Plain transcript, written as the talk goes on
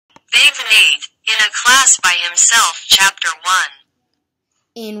Stephen 8, in a class by himself, Chapter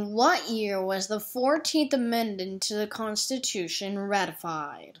 1. In what year was the 14th Amendment to the Constitution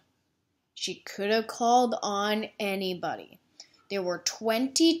ratified? She could have called on anybody. There were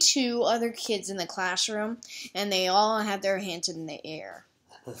 22 other kids in the classroom, and they all had their hands in the air.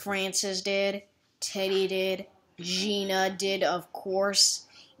 Francis did, Teddy did, Gina did, of course.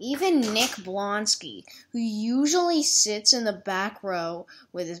 Even Nick Blonsky, who usually sits in the back row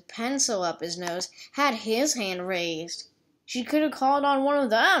with his pencil up his nose, had his hand raised. She could have called on one of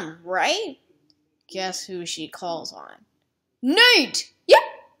them, right? Guess who she calls on? Nate! Yep!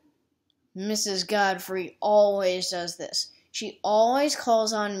 Mrs. Godfrey always does this. She always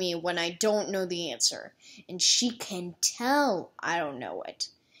calls on me when I don't know the answer, and she can tell I don't know it.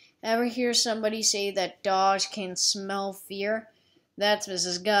 Ever hear somebody say that dogs can smell fear? That's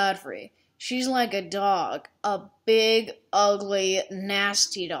Mrs. Godfrey. She's like a dog, a big, ugly,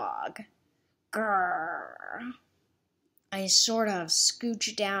 nasty dog. Grrr. I sort of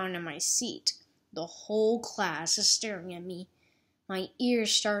scooch down in my seat. The whole class is staring at me. My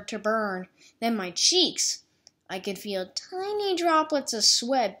ears start to burn, then my cheeks. I can feel tiny droplets of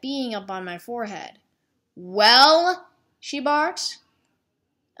sweat being up on my forehead. Well, she barks.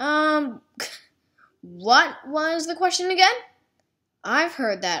 What was the question again? I've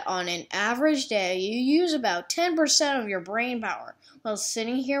heard that on an average day you use about 10% of your brain power. While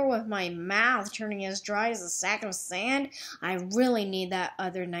sitting here with my mouth turning as dry as a sack of sand, I really need that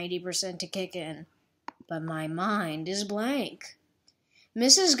other 90% to kick in. But my mind is blank.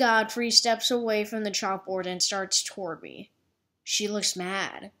 Mrs. Godfrey steps away from the chalkboard and starts toward me. She looks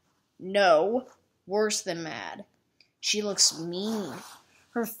mad. No, worse than mad. She looks mean.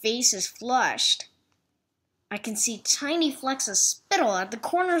 Her face is flushed. I can see tiny flecks of spittle at the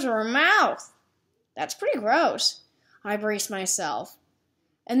corners of her mouth. That's pretty gross. I brace myself.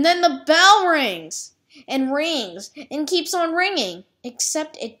 And then the bell rings and keeps on ringing.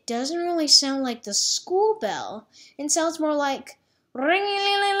 Except it doesn't really sound like the school bell. It sounds more like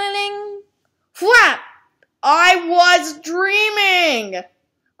ring-a-ling-a-ling. Whap! I was dreaming!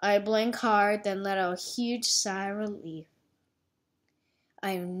 I blink hard, then let out a huge sigh of relief.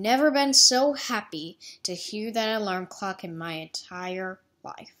 I've never been so happy to hear that alarm clock in my entire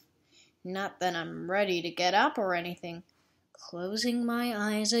life. Not that I'm ready to get up or anything. Closing my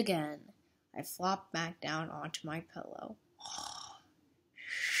eyes again, I flop back down onto my pillow.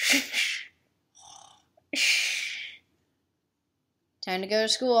 Time to go to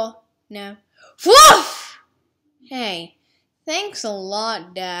school. No. Woof! Hey, thanks a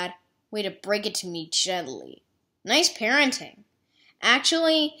lot, Dad. Way to break it to me gently. Nice parenting.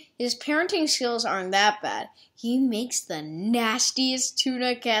 Actually, his parenting skills aren't that bad. He makes the nastiest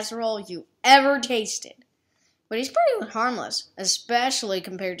tuna casserole you ever tasted. But he's pretty harmless, especially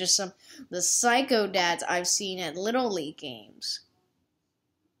compared to some of the psycho dads I've seen at Little League games.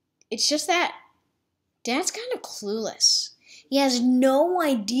 It's just that Dad's kind of clueless. He has no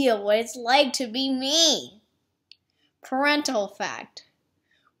idea what it's like to be me. Parental fact.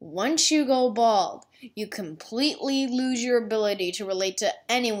 Once you go bald, you completely lose your ability to relate to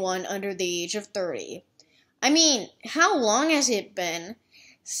anyone under the age of 30. I mean, how long has it been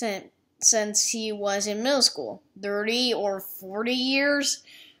since he was in middle school? 30 or 40 years?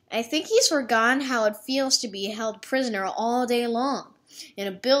 I think he's forgotten how it feels to be held prisoner all day long in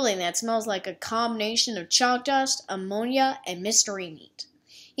a building that smells like a combination of chalk dust, ammonia, and mystery meat.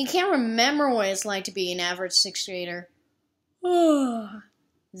 He can't remember what it's like to be an average 6th grader.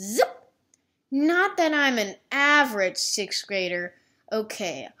 Zip! Not that I'm an average 6th grader.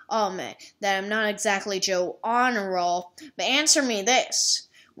 Okay, I'll admit that I'm not exactly Joe Honor Roll, but answer me this.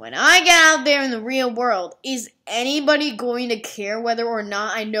 When I get out there in the real world, is anybody going to care whether or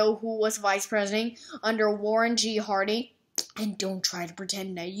not I know who was vice president under Warren G. Harding? And don't try to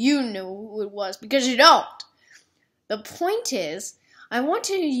pretend that you know who it was, because you don't. The point is, I want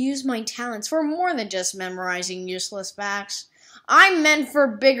to use my talents for more than just memorizing useless facts. I'm meant for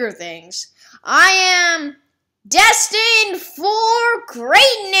bigger things. I am destined for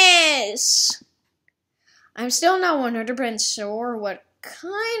greatness! I'm still not 100% sure what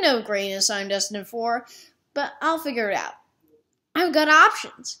kind of greatness I'm destined for, but I'll figure it out. I've got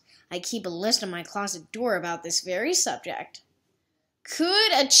options. I keep a list on my closet door about this very subject.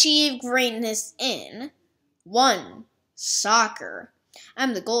 Could achieve greatness in 1. Soccer.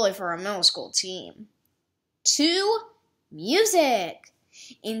 I'm the goalie for our middle school team. 2. Music.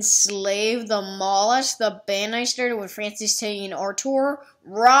 Enslave the Mollusk, the band I started with Francis, Teddy, and Artur,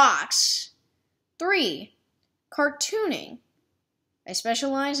 rocks. 3. Cartooning. I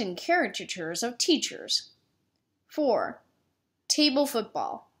specialize in caricatures of teachers. 4. Table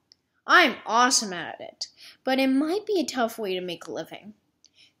football.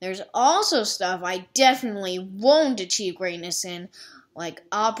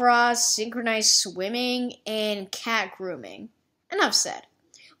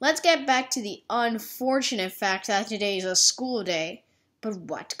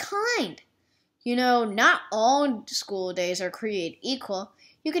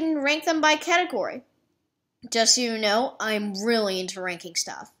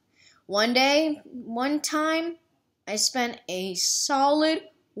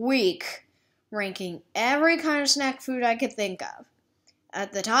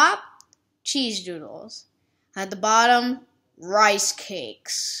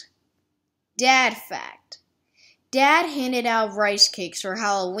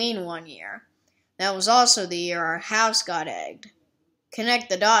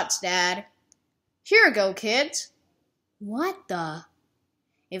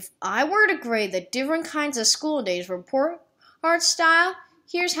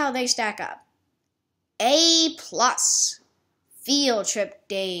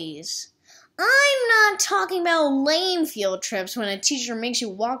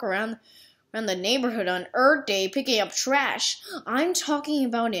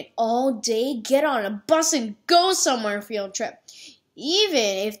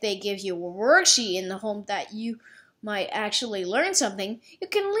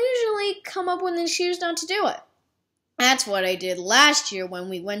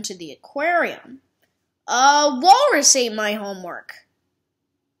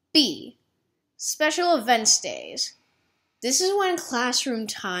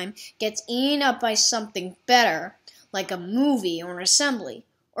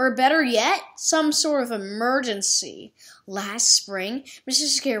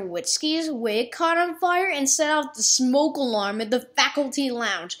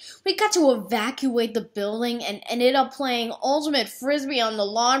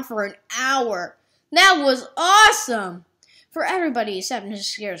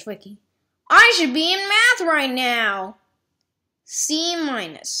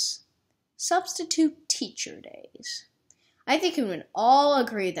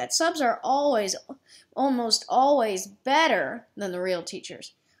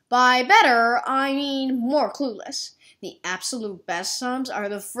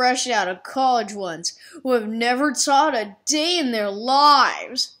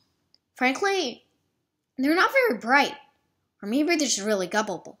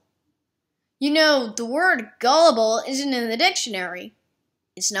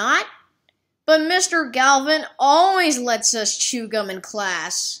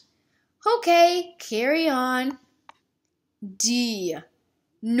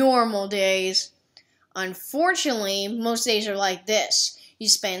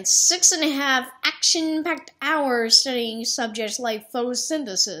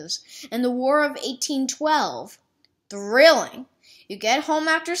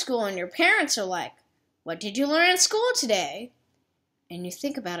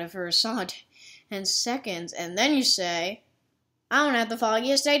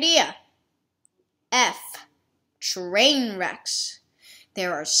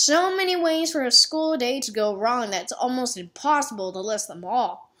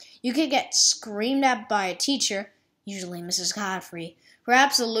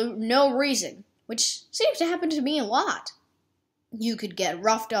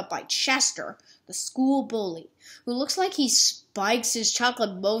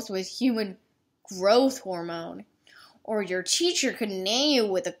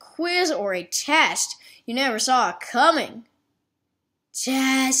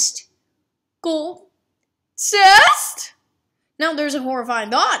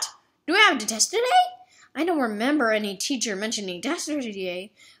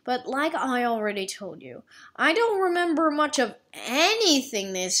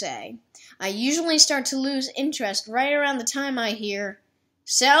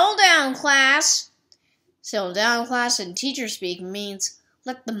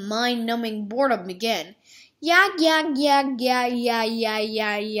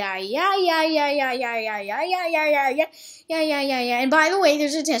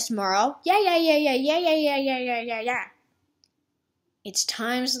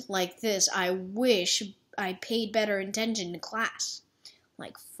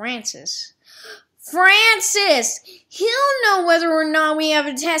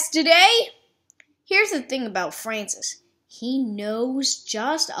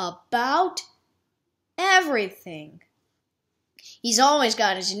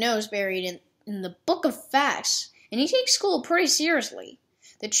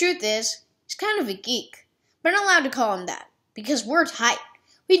 The truth is, he's kind of a geek, but I'm allowed to call him that, because we're tight.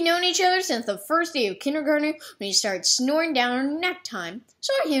 We'd known each other since the first day of kindergarten when he started snoring down on nap time,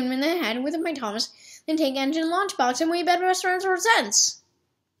 so I hit him in the head with my Thomas, then take engine lunchbox and we bed restaurants for cents.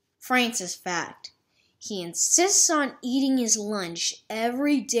 Francis fact. He insists on eating his lunch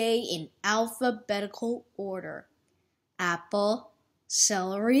every day in alphabetical order. Apple,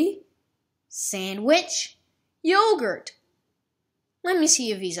 celery, sandwich, yogurt. Let me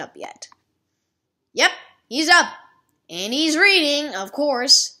see if he's up yet. Yep, he's up. And he's reading, of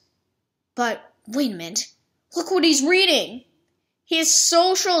course. But wait a minute. Look what he's reading. His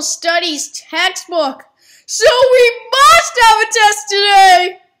social studies textbook. So we must have a test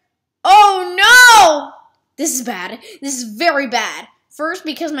today. Oh no! This is bad. This is very bad. First,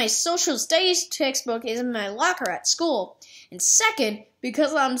 because my social studies textbook is in my locker at school. And second,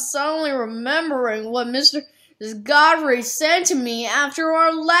 because I'm suddenly remembering what Mr. Godfrey said to me after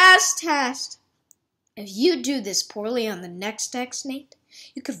our last test. If you do this poorly on the next test, Nate,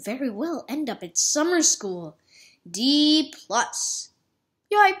 you could very well end up at summer school. D+.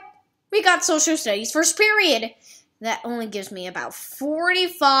 Yep, we got social studies first period. That only gives me about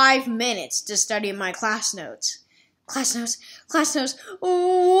 45 minutes to study my class notes. Class notes.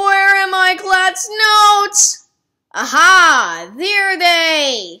 Where are my class notes? Aha, there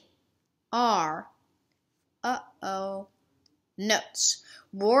they are. Notes.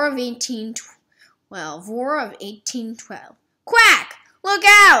 War of 1812. Quack! Look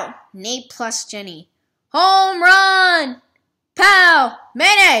out! Nate plus Jenny. Home run! Pow!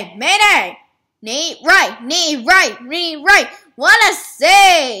 Mayday! Nate right! What a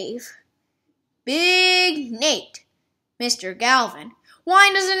save! Big Nate. Mr. Galvin.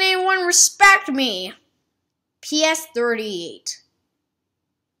 Why doesn't anyone respect me? PS 38.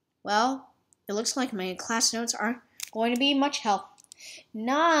 Well, it looks like my class notes aren't going to be much help.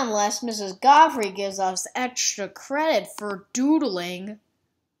 Not unless Mrs. Godfrey gives us extra credit for doodling.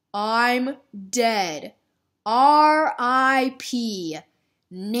 I'm dead. R.I.P.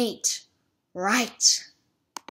 Nate Wright.